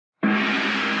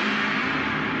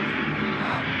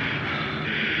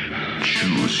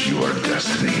Choose your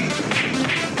destiny.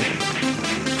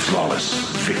 Flawless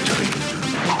victory.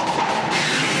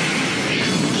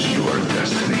 Choose your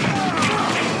destiny.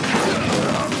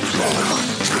 Flawless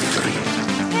victory.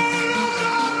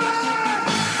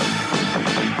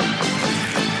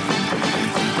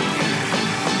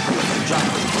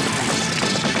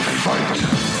 Fight.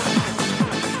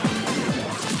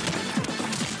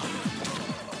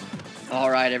 All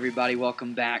right, everybody,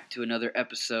 welcome back to another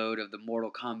episode of the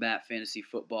Mortal Kombat Fantasy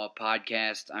Football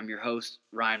Podcast. I'm your host,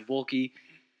 Ryan Wolke,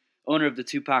 owner of the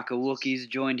Tupac Wookiees,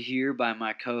 joined here by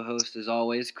my co-host, as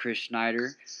always, Chris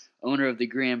Schneider, owner of the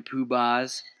Grand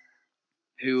Poobahs,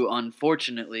 who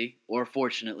unfortunately, or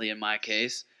fortunately in my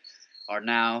case, are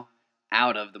now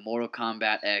out of the Mortal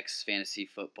Kombat X Fantasy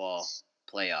Football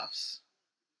playoffs.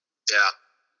 Yeah,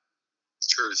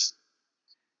 truth.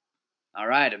 All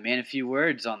right, a man, a few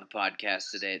words on the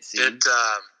podcast today, it seems.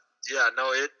 I'm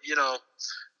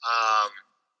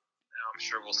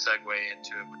sure we'll segue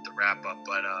into it with the wrap-up,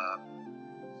 but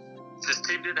this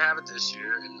team didn't have it this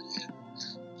year, and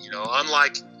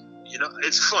unlike,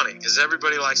 it's funny, because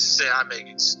everybody likes to say I make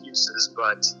excuses,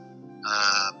 but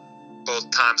both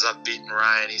times I've beaten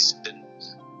Ryan, he's been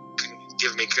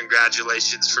giving me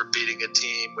congratulations for beating a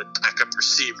team with backup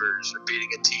receivers or beating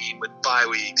a team with bye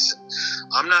weeks.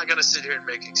 I'm not going to sit here and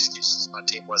make excuses. My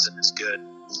team wasn't as good.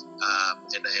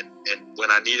 And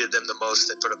when I needed them the most,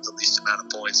 they put up the least amount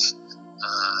of points.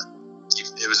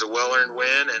 It was a well-earned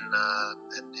win, and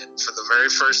for the very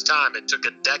first time, it took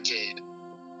a decade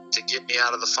to get me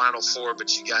out of the Final Four,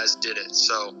 but you guys did it.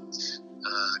 So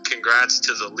congrats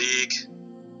to the league,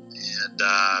 and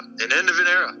an end of an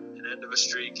era. End of a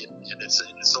streak, and it's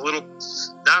a little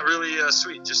not really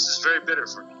sweet, just as very bitter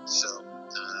for me. So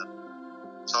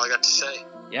that's all I got to say.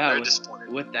 Yeah, very disappointed.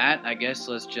 With that, I guess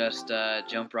let's just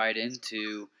jump right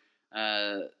into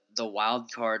the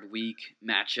wild card week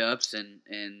matchups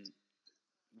and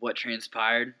what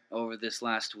transpired over this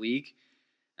last week.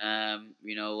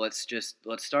 Let's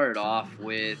start it off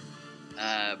with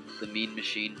the Mean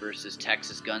Machine versus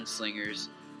Texas Gunslingers,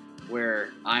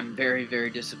 where I'm very, very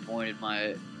disappointed.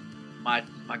 My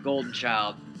golden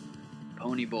child,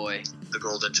 Pony Boy. The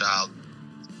golden child.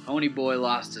 Pony Boy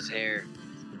lost his hair,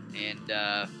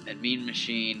 and Mean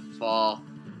Machine fall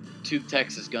to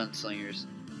Texas Gunslingers.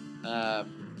 I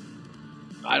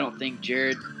don't think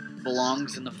Jared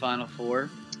belongs in the Final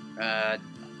Four. I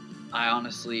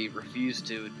honestly refuse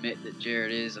to admit that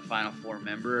Jared is a Final Four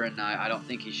member, and I don't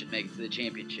think he should make it to the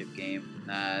championship game.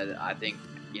 I think,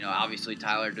 obviously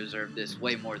Tyler deserved this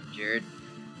way more than Jared.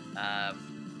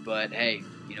 But hey,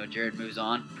 Jared moves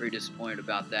on. Pretty disappointed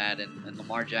about that. And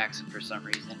Lamar Jackson, for some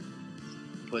reason,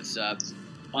 puts up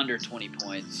under 20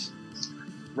 points.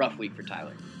 Rough week for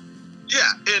Tyler.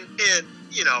 Yeah, and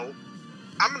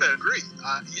I'm going to agree.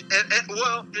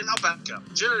 And I'll back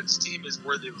up. Jared's team is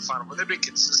worthy of a Final Four. They've been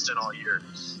consistent all year.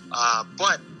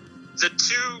 But the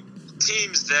two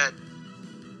teams that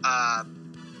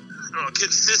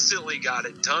consistently got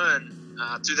it done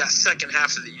through that second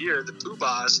half of the year, the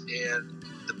Poobahs and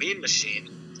the Mean Machine,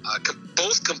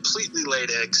 both completely laid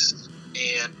eggs,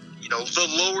 and the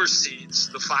lower seeds,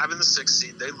 the 5 and the 6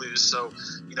 seed, they lose. So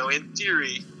in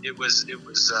theory, it was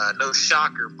no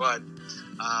shocker. But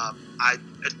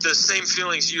the same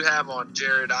feelings you have on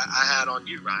Jared, I had on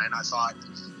you, Ryan. I thought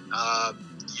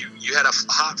you had a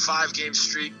hot 5-game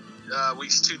streak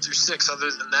weeks 2 through 6.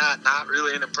 Other than that, not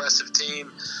really an impressive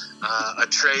team. A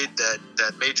trade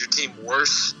that made your team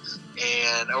worse.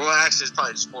 And actually, it's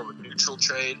probably just more of a neutral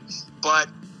trade. But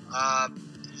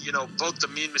both the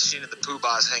Mean Machine and the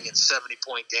Poobahs hang in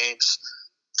 70-point games.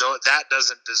 Though that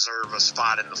doesn't deserve a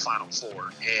spot in the Final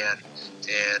Four. And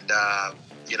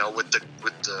with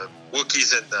the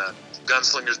Wookiees and the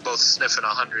Gunslingers both sniffing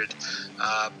 100,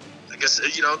 I guess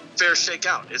fair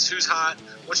shakeout. It's who's hot.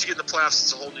 Once you get in the playoffs,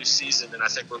 it's a whole new season, and I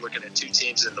think we're looking at two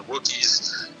teams in the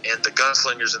Wookiees and the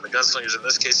Gunslingers. And the Gunslingers, in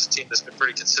this case, a team that's been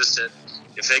pretty consistent.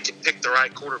 If they can pick the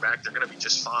right quarterback, they're going to be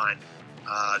just fine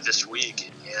this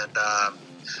week. And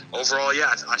overall,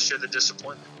 yeah, I share the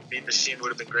disappointment. Mean Machine would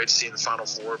have been great to see in the Final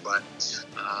Four, but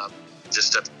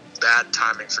just a bad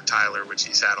timing for Tyler, which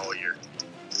he's had all year.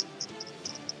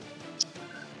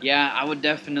 Yeah, I would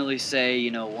definitely say,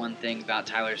 one thing about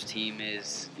Tyler's team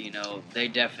is, they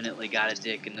definitely got a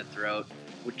dick in the throat,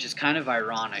 which is kind of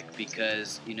ironic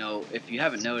because, if you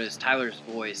haven't noticed, Tyler's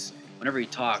voice, whenever he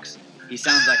talks, he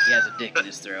sounds like he has a dick in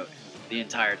his throat the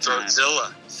entire time.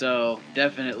 Throatzilla. So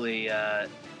definitely,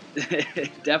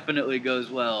 definitely goes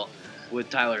well with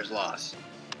Tyler's loss.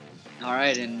 All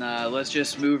right, and let's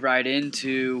just move right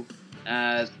into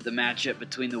the matchup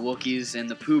between the Wookiees and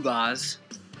the Poobahs,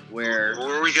 where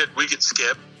we could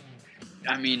skip.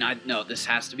 I mean, no, this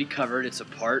has to be covered. It's a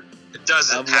part It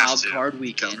doesn't of have Wild to Card be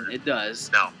Weekend. covered. It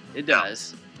does. No, It no.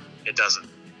 does. it doesn't.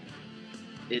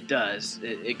 It does.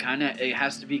 It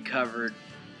has to be covered,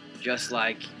 just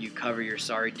like you cover your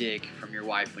sorry dick from your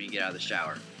wife when you get out of the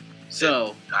shower.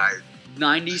 So, I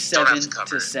 97 cover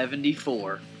to it.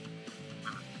 74,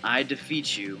 I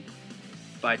defeat you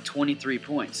by 23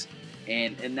 points,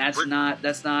 and that's not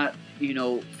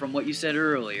from what you said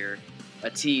earlier, a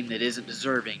team that isn't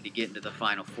deserving to get into the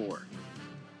Final Four.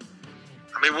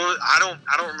 I mean, well, I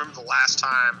don't remember the last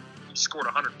time you scored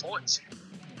 100 points.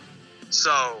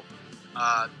 So,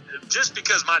 just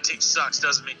because my team sucks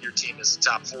doesn't mean your team is the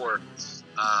top four.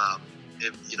 My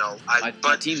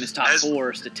team is top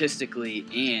four statistically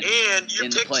and you in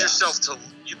the picked playoffs.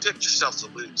 you picked yourself to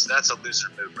lose. That's a loser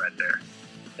move right there.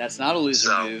 That's not a loser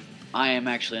move. I am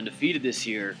actually undefeated this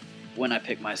year when I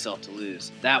pick myself to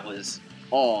lose. That was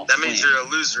all That means planned. you're a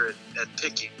loser at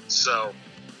picking. So,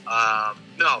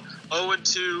 no,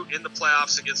 0-2 in the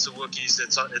playoffs against the Wookiees.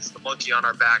 It's the monkey on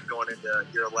our back going into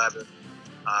year 11.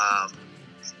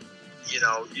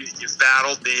 You've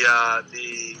battled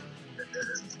the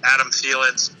Adam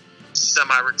Thielen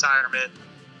semi-retirement.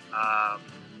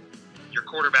 Your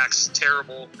quarterback's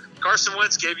terrible. Carson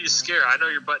Wentz gave you a scare. I know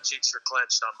your butt cheeks were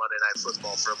clenched on Monday Night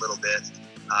Football for a little bit.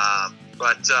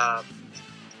 But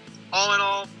all in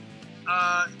all,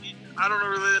 I don't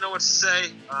really know what to say.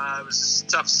 It was just a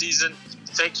tough season.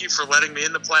 Thank you for letting me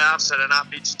in the playoffs. Had I not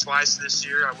beat you twice this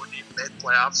year, I wouldn't even made the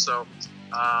playoffs. So,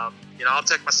 I'll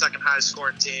take my second highest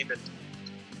scoring team and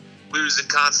lose in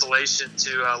consolation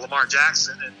to Lamar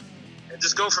Jackson and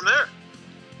just go from there.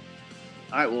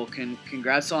 All right, well,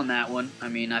 congrats on that one. I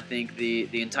mean, I think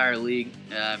the entire league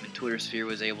and Twitter sphere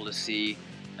was able to see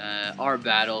our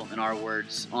battle and our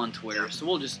words on Twitter. Yeah. So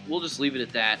we'll just leave it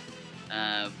at that.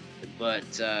 But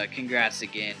congrats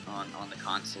again on the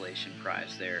consolation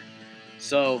prize there.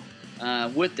 So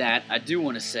with that, I do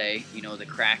want to say, the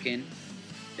Kraken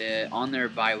on their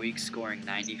bye week scoring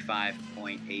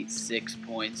 95.86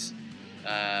 points.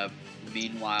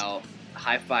 Meanwhile,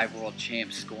 High Five World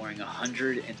Champs scoring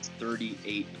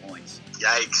 138 points.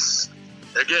 Yikes.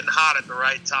 They're getting hot at the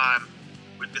right time.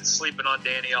 We've been sleeping on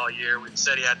Danny all year. We've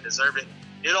said he hadn't deserved it.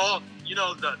 It all,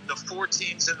 the four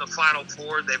teams in the Final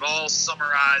Four, they've all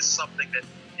summarized something that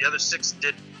the other six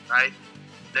didn't, right?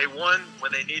 They won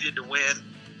when they needed to win.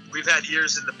 We've had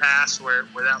years in the past where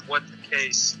that wasn't the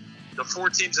case. The four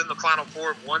teams in the Final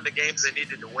Four have won the games they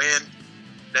needed to win.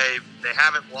 They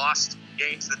haven't lost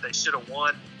games that they should have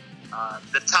won.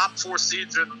 The top four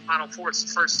seeds are in the Final Four. It's the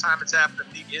first time it's happened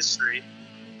in league history.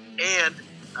 And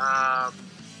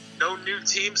no new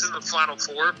teams in the Final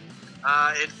Four.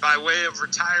 And by way of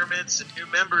retirements and new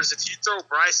members, if you throw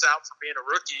Bryce out for being a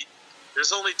rookie,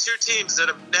 there's only two teams that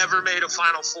have never made a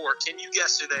Final Four. Can you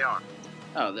guess who they are?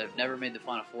 Oh, they've never made the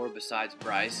Final Four besides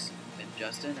Bryce and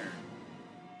Justin, or?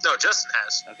 No, Justin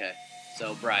has. Okay,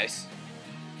 so Bryce.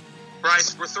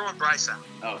 Bryce, we're throwing Bryce out.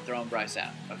 Oh, throwing Bryce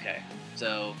out. Okay,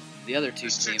 so the other two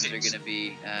There's two teams are teams. going to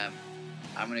be,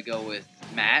 I'm going to go with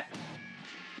Matt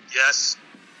Yes,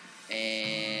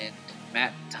 and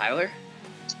Tyler.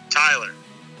 Tyler.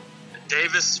 The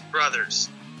Davis brothers.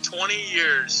 20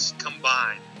 years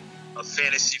combined of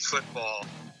fantasy football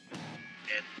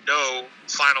and no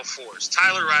Final Fours.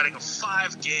 Tyler riding a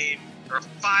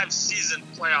 5-season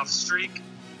playoff streak.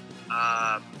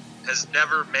 Has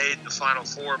never made the Final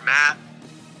Four. Matt,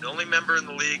 the only member in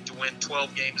the league to win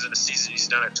 12 games in a season, he's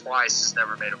done it twice, has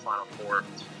never made a Final Four.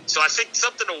 So I think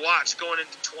something to watch going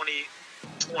into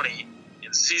 2020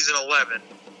 in season 11,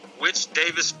 which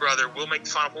Davis brother will make the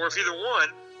Final Four if either one,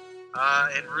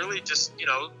 and really just,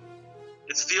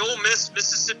 it's the Ole Miss,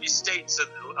 Mississippi States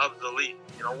of the league.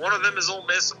 One of them is Ole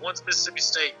Miss and one's Mississippi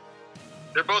State.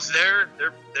 They're both there.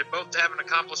 They both haven't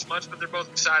accomplished much, but they're both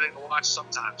exciting to watch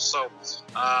sometimes. So,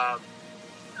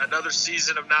 another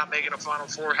season of not making a Final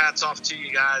Four. Hats off to you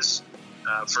guys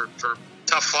for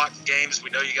tough fought games. We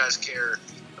know you guys care,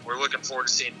 and we're looking forward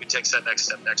to seeing who takes that next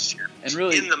step next year. And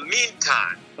really, in the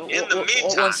meantime,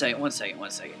 one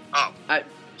second. Oh,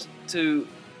 to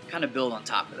kind of build on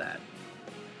top of that,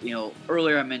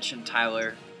 earlier I mentioned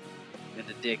Tyler and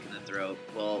the dick in the throat.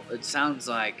 Well, it sounds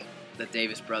like the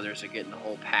Davis brothers are getting the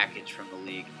whole package from the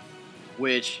league,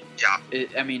 which,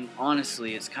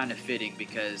 honestly, it's kind of fitting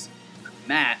because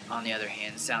Matt, on the other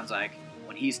hand, sounds like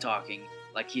when he's talking,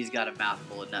 like he's got a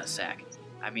mouthful of nutsack.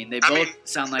 They both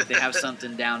sound like they have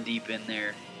something down deep in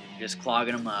there, just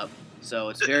clogging them up. So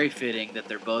it's very fitting that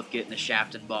they're both getting the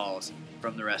shaft and balls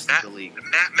from the rest of the league.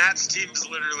 Matt's teams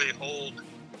literally hold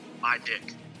my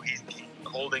dick. He's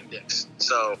holding dicks.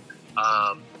 So,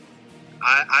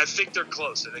 I think they're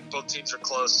close. I think both teams are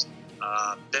close.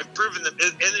 They've proven them,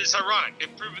 and it's ironic.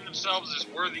 They've proven themselves as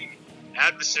worthy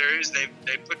adversaries.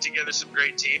 They've put together some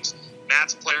great teams.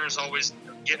 Matt's players always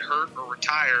get hurt or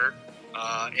retire,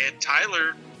 and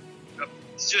Tyler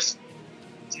just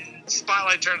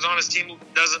spotlight turns on. His team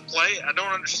doesn't play. I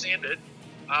don't understand it.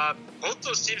 Both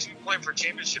those teams will be playing for a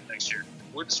championship next year.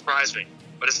 Wouldn't surprise me,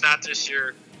 but it's not this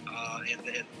year.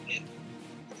 And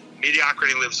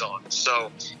mediocrity lives on.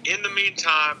 So, in the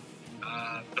meantime,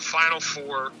 the Final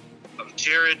Four of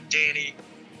Jared, Danny,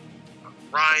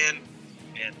 Ryan,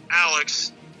 and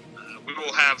Alex, we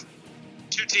will have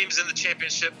 2 teams in the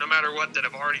championship, no matter what, that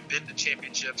have already been to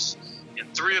championships,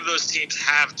 and 3 of those teams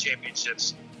have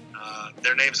championships.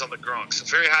 Their names on the Gronk. So,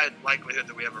 very high likelihood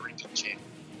that we have a repeat champion.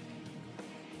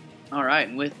 All right,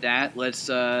 and with that, let's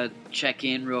check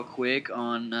in real quick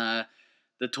on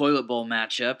the Toilet Bowl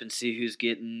matchup and see who's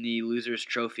getting the Losers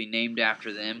Trophy named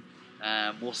after them.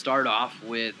 We'll start off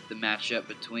with the matchup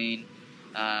between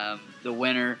the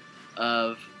winner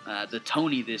of the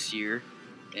Tony this year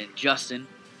and Justin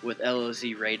with LOZ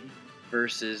Raiden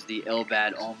versus the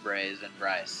Elbad Hombres and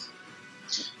Bryce.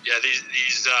 Yeah,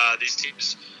 these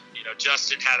teams,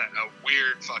 Justin had a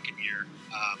weird fucking year.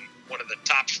 One of the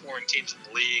top scoring teams in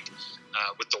the league,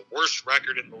 with the worst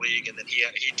record in the league, and then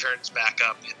he turns back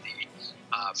up in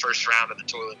the first round of the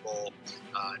Toilet Bowl.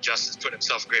 Justin's put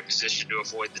himself in great position to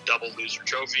avoid the double loser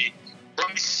trophy.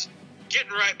 Bryce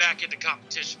getting right back into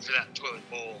competition for that Toilet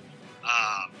Bowl,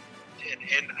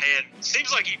 and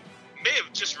seems like he may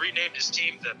have just renamed his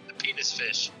team the Penis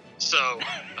Fish. So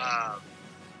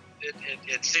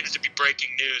it seems to be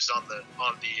breaking news on the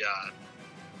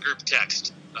group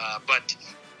text, but.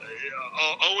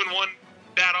 0-1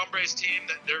 Bad Hombres team,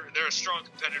 they're a strong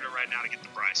competitor right now to get the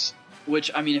Bryce.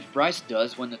 Which, I mean, if Bryce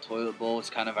does win the Toilet Bowl, it's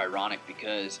kind of ironic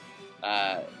because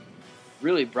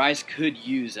really Bryce could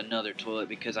use another toilet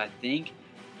because I think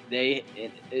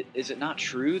is it not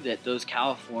true that those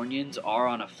Californians are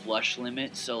on a flush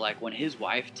limit? So, like, when his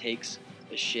wife takes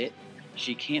a shit,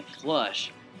 she can't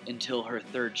flush until her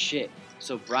 3rd shit.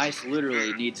 So Bryce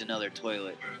literally needs another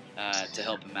toilet to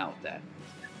help him out with that.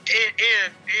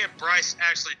 And Bryce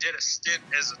actually did a stint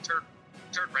as a turd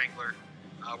wrangler,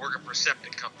 working for a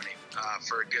septic company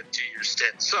for a good 2-year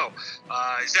stint. So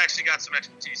he's actually got some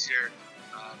expertise here.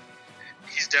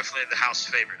 He's definitely the house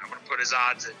favorite. I'm going to put his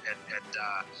odds at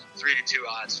 3-2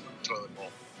 odds for the Toilet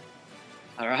Bowl.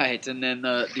 All right, and then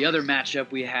the other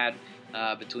matchup we had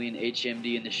between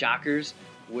HMD and the Shockers,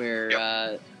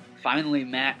 where finally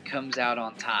Matt comes out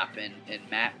on top, and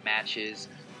Matt matches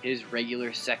his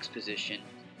regular sex position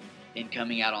in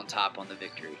coming out on top on the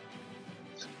victory.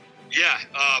 Yeah,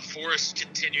 Forrest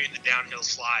continuing the downhill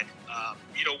slide.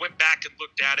 Went back and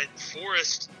looked at it.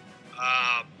 Forrest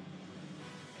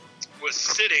was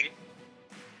sitting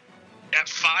at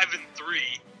 5-3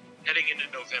 heading into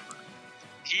November.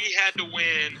 He had to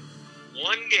win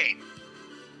one game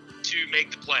to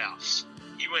make the playoffs.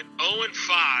 He went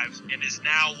 0-5 and has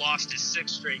now lost his 6th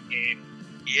straight game.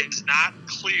 He has not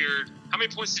cleared. How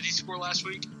many points did he score last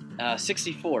week?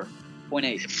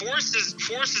 64.8. Forrest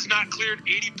has not cleared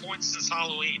 80 points since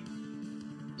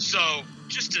Halloween. So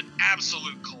just an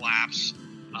absolute collapse.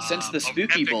 Since the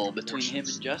Spooky Bowl between him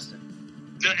and Justin.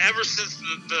 Ever since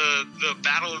the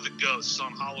Battle of the Ghosts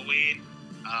on Halloween,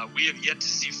 we have yet to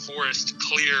see Forrest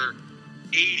clear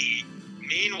 80.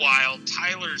 Meanwhile,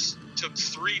 Tyler's took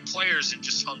 3 players and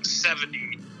just hung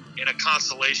 70 in a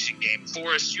consolation game.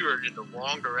 Forrest, you are in the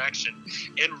wrong direction.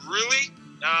 And really,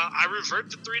 I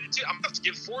revert to 3-2. I'm going to have to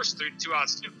give Forrest 3-2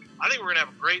 odds, too. I think we're going to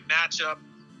have a great matchup.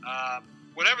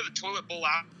 Whatever the Toilet Bowl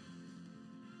out,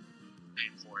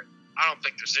 paying for it. I don't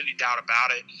think there's any doubt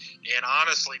about it. And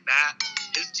honestly, Matt,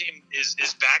 his team is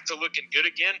back to looking good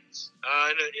again.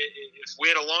 If we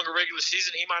had a longer regular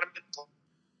season, he might have been.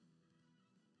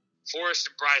 Forrest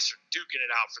and Bryce are duking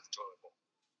it out for the Toilet Bowl.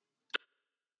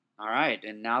 All right,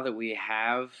 and now that we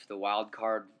have the wild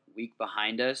card week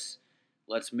behind us,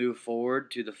 let's move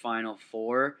forward to the Final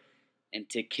Four. And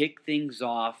to kick things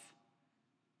off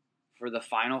for the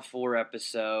Final Four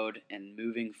episode and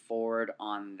moving forward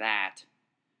on that,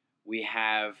 we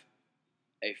have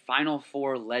a Final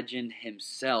Four legend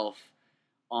himself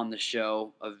on the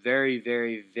show, a very,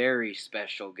 very, very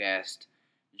special guest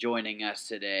joining us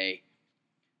today.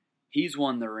 He's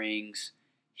won the rings.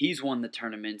 He's won the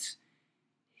tournaments.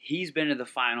 He's been to the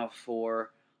Final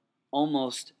Four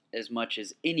almost as much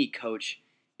as any coach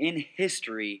in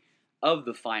history of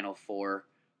the Final Four.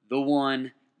 The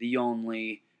one, the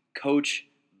only, Coach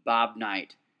Bob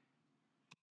Knight.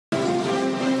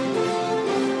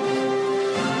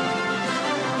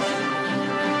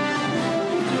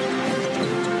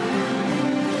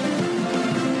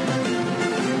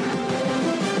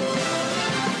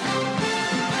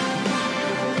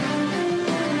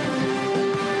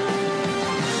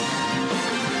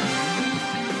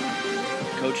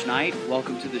 tonight.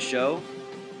 Welcome to the show.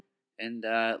 And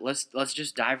let's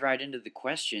just dive right into the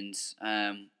questions.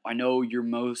 I know you're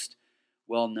most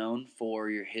well known for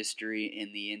your history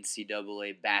in the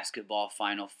NCAA basketball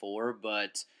Final Four,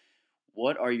 but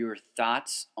what are your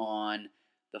thoughts on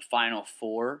the Final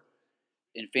Four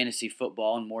in fantasy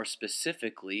football, and more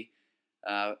specifically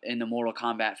in the Mortal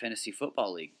Kombat Fantasy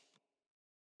Football League?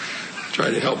 Try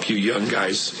to help you young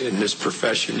guys in this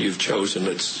profession you've chosen.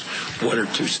 It's one or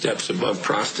two steps above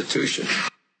prostitution.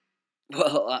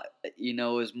 Well,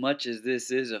 as much as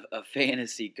this is a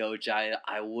fantasy, coach,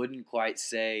 I wouldn't quite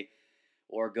say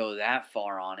or go that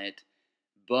far on it.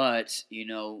 But,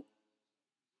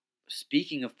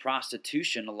 speaking of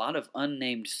prostitution, a lot of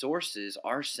unnamed sources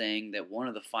are saying that one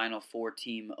of the Final Four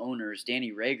team owners,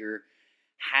 Danny Rager,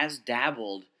 has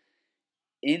dabbled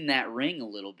in that ring a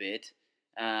little bit.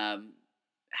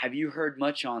 Have you heard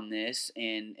much on this,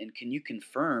 and can you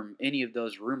confirm any of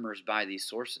those rumors by these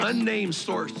sources? Unnamed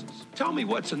sources. Tell me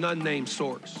what's an unnamed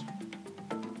source.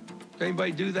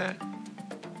 Anybody do that?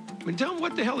 I mean, tell them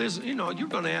what the hell is, you're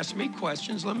going to ask me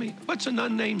questions. What's an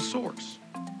unnamed source?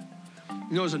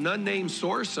 Is an unnamed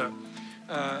source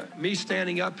me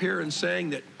standing up here and saying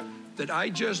that I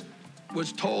just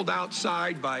was told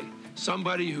outside by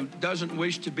somebody who doesn't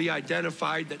wish to be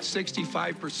identified that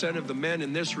 65% of the men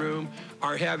in this room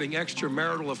are having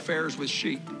extramarital affairs with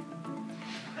sheep.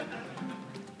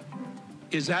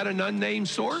 Is that an unnamed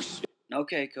source?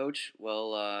 Okay, Coach.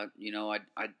 Well,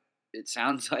 it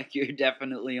sounds like you're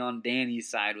definitely on Danny's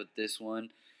side with this one,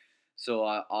 so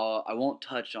I won't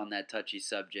touch on that touchy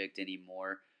subject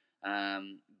anymore.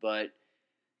 But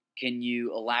can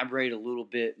you elaborate a little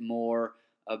bit more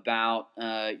about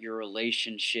your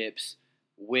relationships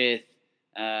with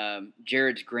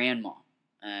Jared's grandma?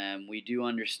 We do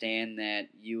understand that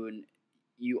you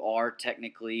are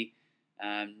technically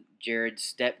Jared's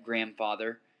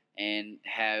step-grandfather and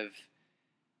have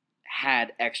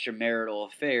had extramarital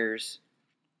affairs,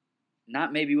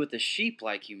 not maybe with the sheep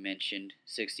like you mentioned,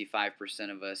 65%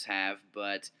 of us have,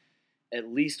 but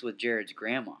at least with Jared's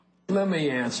grandma. Let me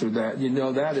answer that.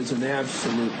 That is an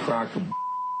absolute crock of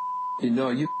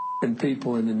you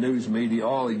people in the news media,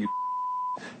 all of you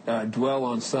dwell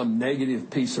on some negative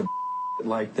piece of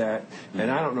like that, and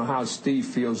I don't know how Steve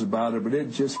feels about it, but it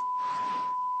just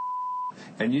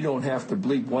and you don't have to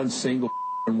bleep one single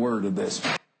word of this.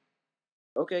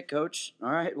 Okay, Coach.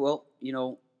 All right. Well,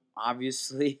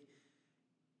 obviously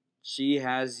she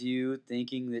has you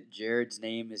thinking that Jared's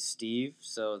name is Steve,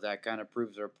 so that kind of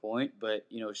proves her point. But,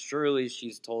 surely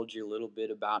she's told you a little bit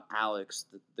about Alex,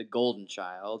 the golden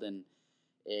child, and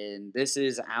this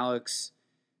is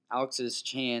Alex's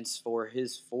chance for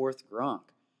his fourth Gronk.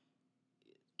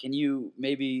 Can you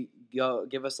maybe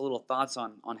give us a little thoughts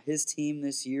on his team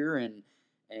this year and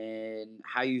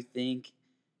how you think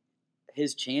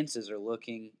his chances are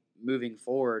looking moving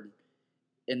forward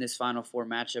in this Final Four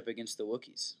matchup against the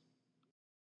Wookiees?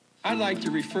 I'd like to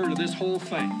refer to this whole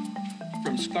thing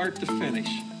from start to finish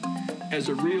as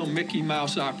a real Mickey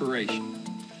Mouse operation.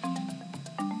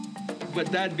 But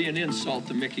that'd be an insult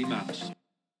to Mickey Mouse.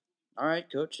 All right,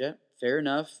 Coach. Yeah, fair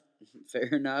enough. Fair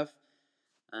enough.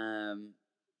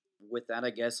 With that, I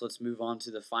guess let's move on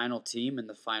to the final team in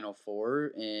the Final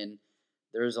Four. And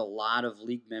there's a lot of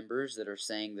league members that are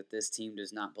saying that this team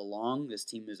does not belong. This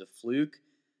team is a fluke.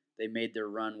 They made their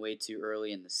run way too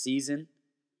early in the season.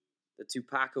 The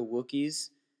Tupaca Wookiees,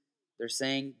 they're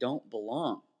saying don't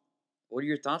belong. What are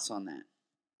your thoughts on that?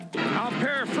 I'll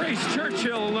paraphrase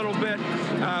Churchill a little bit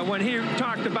when he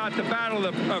talked about the Battle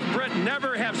of Britain.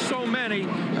 Never have so many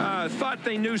thought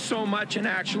they knew so much and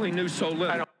actually knew so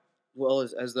little. Well,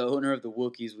 as the owner of the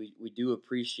Wookiees, we do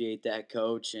appreciate that,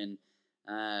 Coach. And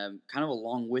kind of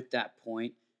along with that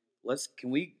point, can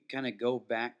we kind of go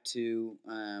back to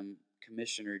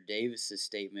Commissioner Davis's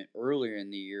statement earlier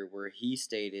in the year where he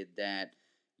stated that,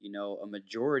 a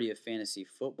majority of fantasy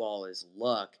football is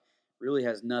luck, really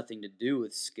has nothing to do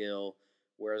with skill,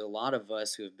 whereas a lot of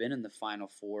us who have been in the Final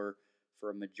Four for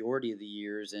a majority of the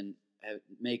years and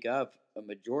make up a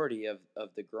majority of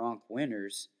the Gronk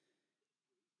winners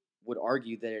would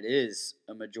argue that it is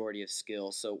a majority of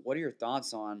skill. So what are your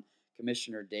thoughts on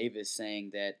Commissioner Davis saying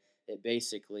that it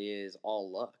basically is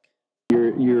all luck?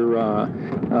 You're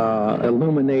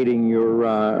illuminating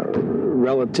your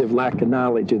relative lack of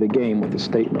knowledge of the game with a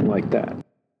statement like that.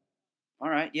 All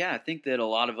right, yeah, I think that a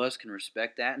lot of us can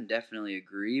respect that and definitely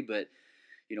agree. But,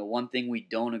 one thing we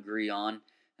don't agree on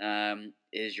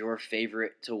is your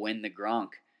favorite to win the Gronk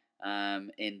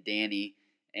and Danny.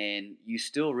 And you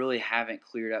still really haven't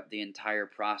cleared up the entire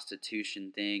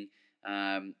prostitution thing.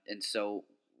 And so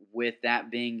with that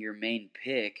being your main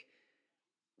pick,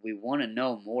 we want to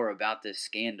know more about this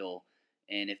scandal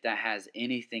and if that has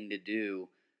anything to do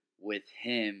with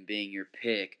him being your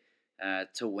pick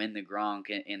to win the Gronk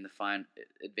and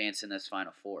advance in this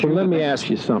Final Four. So let me ask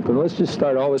you something. Let's just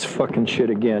start all this fucking shit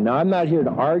again. Now, I'm not here to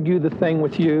argue the thing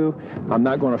with you. I'm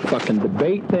not going to fucking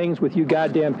debate things with you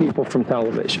goddamn people from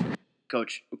television.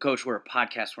 Coach, we're a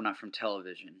podcast. We're not from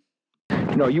television.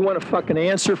 You know, you want a fucking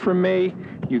answer from me,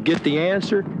 you get the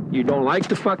answer. You don't like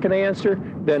the fucking answer,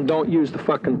 then don't use the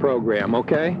fucking program,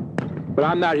 okay? But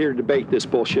I'm not here to debate this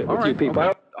bullshit with you people.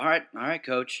 Okay. All right,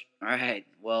 Coach. All right.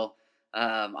 Well,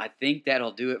 I think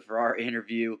that'll do it for our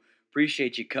interview.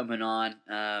 Appreciate you coming on.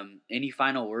 Any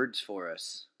final words for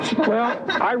us? Well,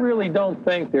 I really don't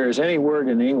think there's any word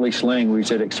in the English language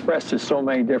that expresses so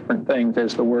many different things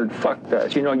as the word fuck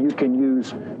does. You know, you can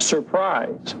use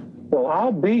surprise. Well,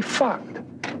 I'll be fucked.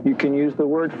 You can use the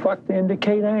word fuck to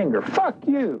indicate anger. Fuck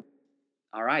you.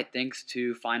 All right. Thanks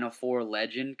to Final Four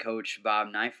legend, Coach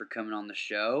Bob Knight, for coming on the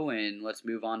show. And let's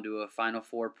move on to a Final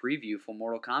Four preview for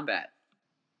Mortal Kombat.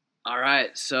 All right.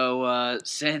 So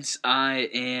since I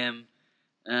am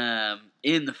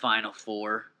in the Final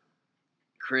Four,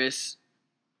 Chris,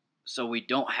 so we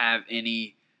don't have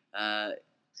any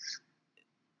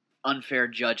unfair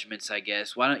judgments, I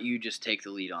guess, why don't you just take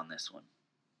the lead on this one?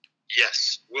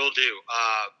 Yes, will do.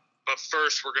 But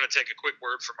first, we're going to take a quick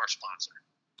word from our sponsor.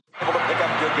 Able to pick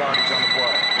up good yardage on the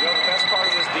play. You know, the best part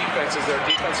of this defense is their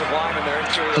defensive line and their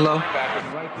interior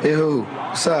linebackers. Hey, who?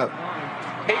 What's up?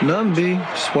 Nothing, B.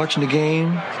 Just watching the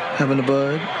game, having a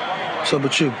bud. What's up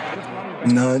with you?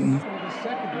 Nothing.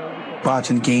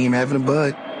 Watching the game, having a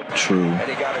bud. True.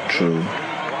 True.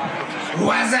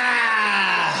 What's up?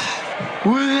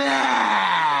 What's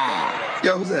up?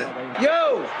 Yo, who's that?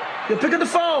 Yo, pick up the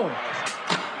phone.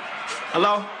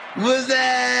 Hello? What's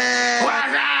that?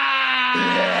 What's up?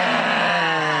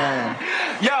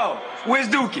 Yo, where's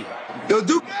Dookie? Yo,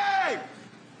 Duke.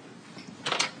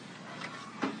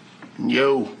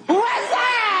 Yo. What's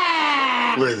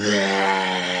up? What's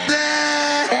that?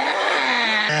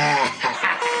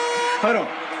 Hold on.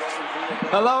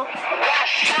 Hello?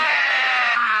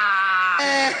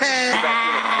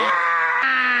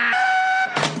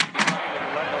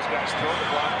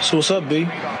 So what's up, B?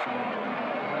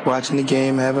 Watching the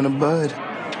game, having a bud.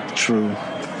 True.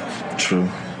 True.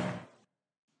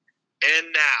 And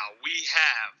now we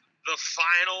have the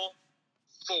Final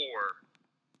Four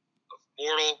of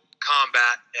Mortal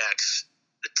Kombat X,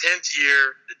 the 10th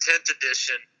year, the 10th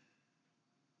edition.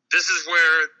 This is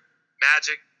where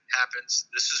magic happens.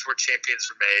 This is where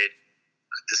champions are made.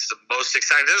 This is the most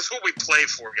exciting. This is what we play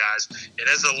for, guys. And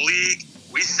as a league,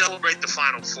 we celebrate the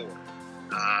Final Four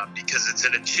because it's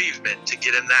an achievement to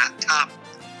get in that top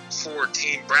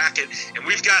 4-team bracket. And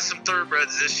we've got some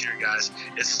thoroughbreds this year, guys.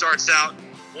 It starts out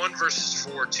 1 versus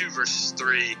 4, 2 versus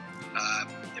 3.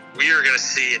 We are going to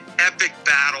see an epic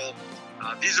battle.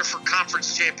 These are for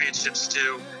conference championships,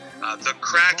 too. The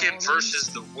Kraken versus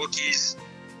the Wookiees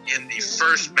in the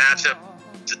first matchup.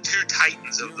 The two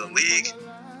titans of the league.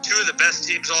 Two of the best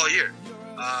teams all year.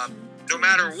 No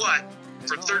matter what,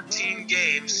 for 13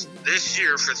 games this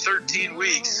year, for 13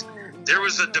 weeks, there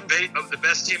was a debate of the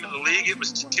best team in the league. It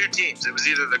was two teams. It was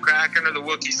either the Kraken or the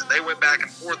Wookiees, and they went back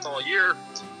and forth all year.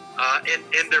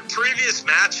 In their previous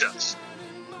matchups,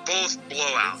 both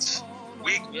blowouts.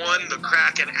 Week 1, the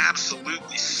Kraken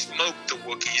absolutely smoked the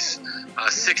Wookiees, a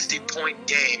 60-point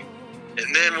game.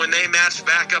 And then when they matched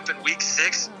back up in Week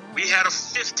 6, we had a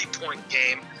 50-point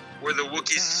game where the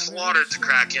Wookiees slaughtered the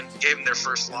Kraken, gave them their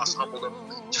first loss, humbled them.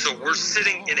 So we're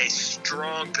sitting in a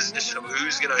strong position of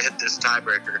who's going to hit this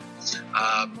tiebreaker.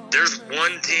 There's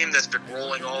one team that's been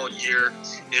rolling all year.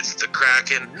 It's the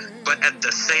Kraken. But at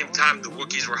the same time, the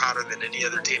Wookiees were hotter than any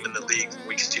other team in the league from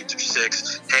weeks 2 through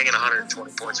 6, hanging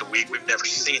 120 points a week. We've never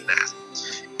seen that.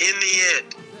 In the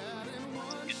end,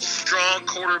 strong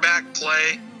quarterback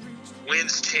play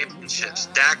wins championships.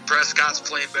 Dak Prescott's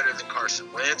playing better than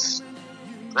Carson Wentz.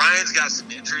 Ryan's got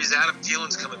some injuries. Adam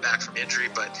Thielen's coming back from injury,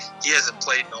 but he hasn't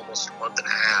played in almost a month and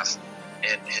a half.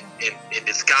 And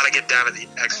it's got to get down to the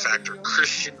X factor,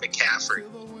 Christian McCaffrey.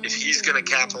 If he's going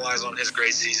to capitalize on his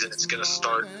great season, it's going to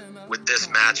start with this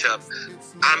matchup.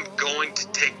 I'm going to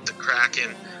take the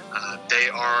Kraken. They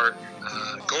are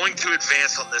going to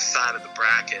advance on this side of the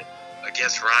bracket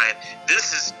against Ryan.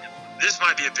 This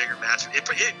might be a bigger matchup.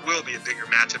 It will be a bigger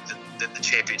matchup than the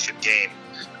championship game.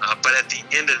 But at the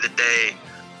end of the day,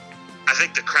 I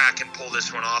think the Kraken pull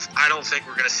this one off. I don't think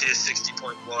we're going to see a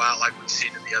 60-point blowout like we've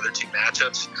seen in the other two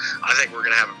matchups. I think we're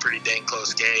going to have a pretty dang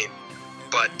close game.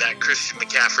 But that Christian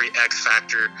McCaffrey X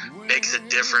factor makes a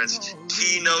difference.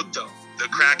 Key note, though, the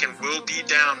Kraken will be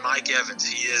down Mike Evans.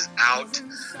 He is out.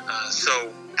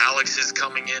 So Alex is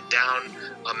coming in down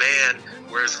a man,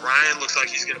 whereas Ryan looks like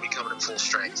he's going to be coming in full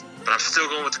strength. But I'm still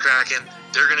going with the Kraken.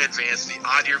 They're going to advance. The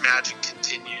odd year magic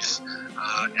continues.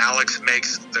 Alex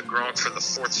makes the Gronk for the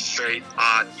 4th straight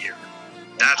odd year.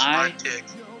 That's my pick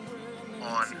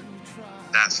on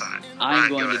that side. I'm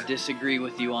going to disagree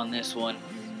with you on this one.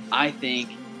 I think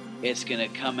it's going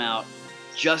to come out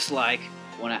just like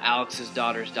one of Alex's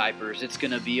daughter's diapers. It's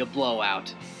going to be a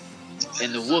blowout.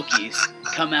 And the Wookiees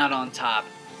come out on top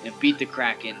and beat the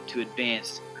Kraken to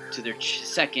advance to their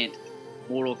second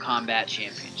Mortal Kombat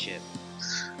Championship.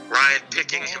 Ryan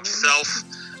picking himself.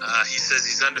 He says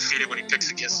he's undefeated when he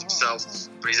picks against himself,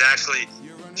 but he's actually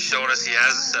showing us he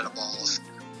has a set of balls.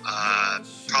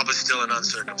 Probably still an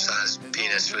uncircumcised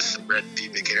penis with some red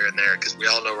pubic hair in there, because we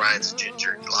all know Ryan's a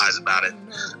ginger and he lies about it.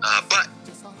 But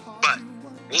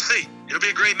we'll see. It'll be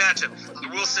a great matchup.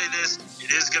 I will say this: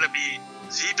 it is going to be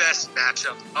the best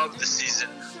matchup of the season.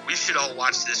 We should all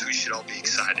watch this. We should all be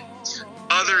excited.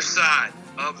 Other side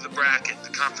of the bracket, the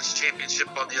conference championship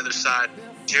on the other side,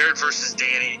 Jared versus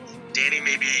Danny. Danny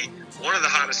may be one of the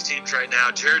hottest teams right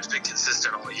now. Jared's been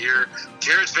consistent all year.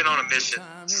 Jared's been on a mission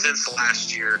since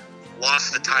last year.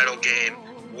 Lost the title game.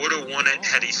 Would have won it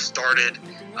had he started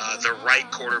the right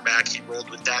quarterback. He rolled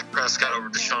with Dak Prescott over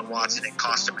Deshaun Watson and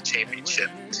cost him a championship.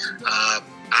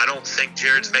 I don't think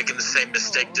Jared's making the same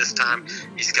mistake this time.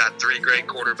 He's got 3 great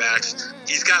quarterbacks.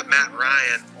 He's got Matt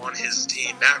Ryan on his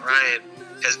team. Matt Ryan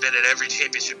has been in every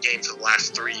championship game for the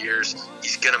last 3 years.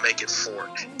 He's going to make it 4.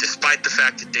 Despite the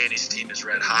fact that Danny's team is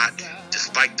red hot,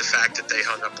 despite the fact that they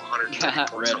hung up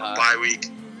 130 points on the bye week.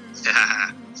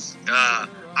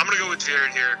 I'm going to go with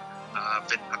Jared here. I've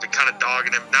been kind of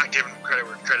dogging him, not giving him credit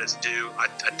where credit's due. I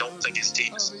don't think his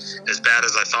team is as bad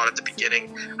as I thought at the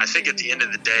beginning. I think at the end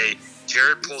of the day,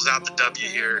 Jared pulls out the W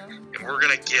here, and we're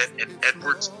going to get an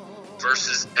Edwards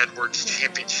versus Edwards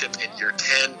championship in year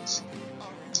 10.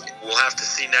 We'll have to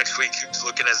see next week who's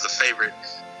looking as the favorite.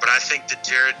 But I think that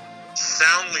Jared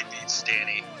soundly beats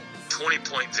Danny.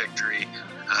 20-point victory.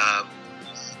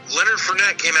 Leonard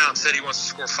Fournette came out and said he wants to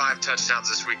score 5 touchdowns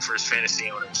this week for his fantasy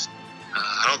owners.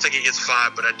 I don't think he gets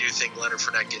 5, but I do think Leonard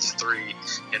Fournette gets 3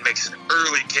 and makes an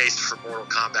early case for Mortal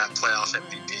Kombat playoff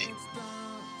MVP.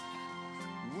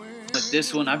 With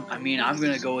this one, I'm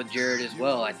going to go with Jared as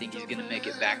well. I think he's going to make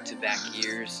it back-to-back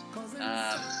years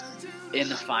in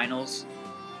the finals.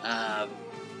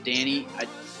 Danny,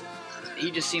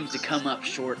 he just seems to come up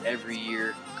short every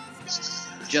year,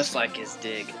 just like his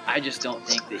dig. I just don't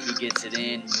think that he gets it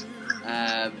in.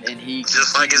 And he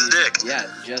just like his dick. Yeah,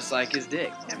 just like his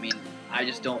dick. I mean, I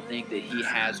just don't think that he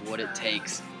has what it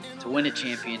takes to win a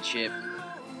championship,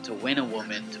 to win a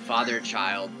woman, to father a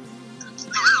child.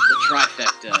 The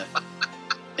trifecta.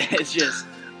 It's just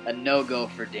a no-go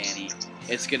for Danny.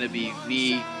 It's going to be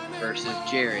me versus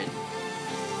Jared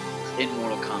in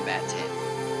Mortal Kombat 10.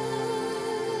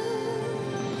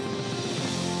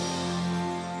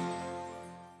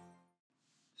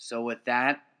 So with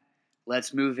that,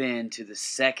 let's move into the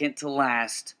second to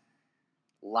last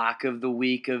lock of the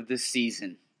week of the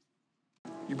season.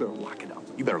 You better lock it up.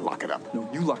 You better lock it up. No,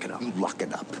 you lock it up. You lock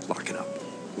it up. Lock it up.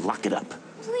 Lock it up.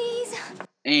 Please.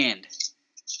 And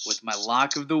with my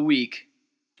lock of the week,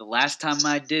 the last time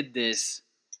I did this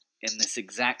in this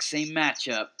exact same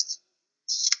matchup,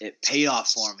 it paid off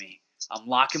for me. I'm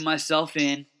locking myself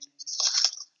in.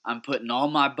 I'm putting all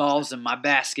my balls in my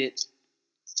basket.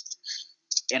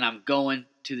 And I'm going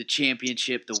to the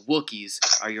championship. The Wookiees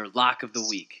are your lock of the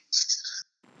week.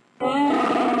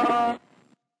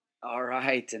 All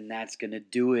right, and that's going to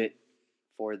do it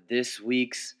for this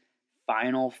week's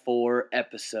Final Four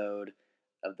episode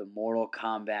of the Mortal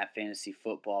Kombat Fantasy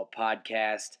Football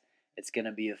Podcast. It's going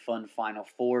to be a fun Final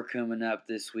Four coming up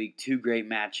this week. 2 great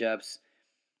matchups.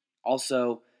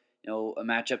 Also, a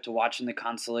matchup to watch in the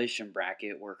consolation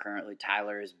bracket where currently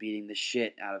Tyler is beating the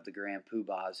shit out of the Grand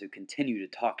Poobahs who continue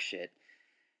to talk shit.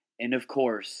 And of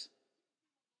course,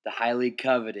 the highly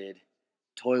coveted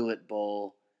Toilet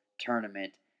Bowl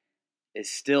tournament is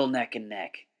still neck and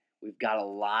neck. We've got a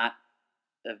lot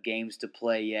of games to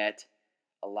play yet.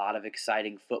 A lot of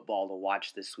exciting football to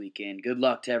watch this weekend. Good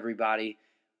luck to everybody.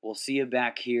 We'll see you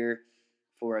back here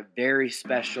for a very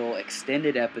special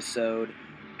extended episode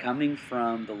coming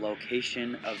from the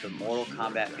location of the Mortal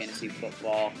Kombat Fantasy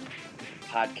Football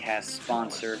Podcast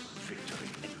sponsor.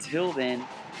 Until then,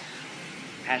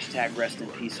 hashtag rest in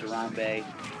peace Harambe,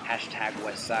 hashtag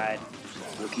Westside.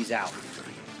 Wookiees out.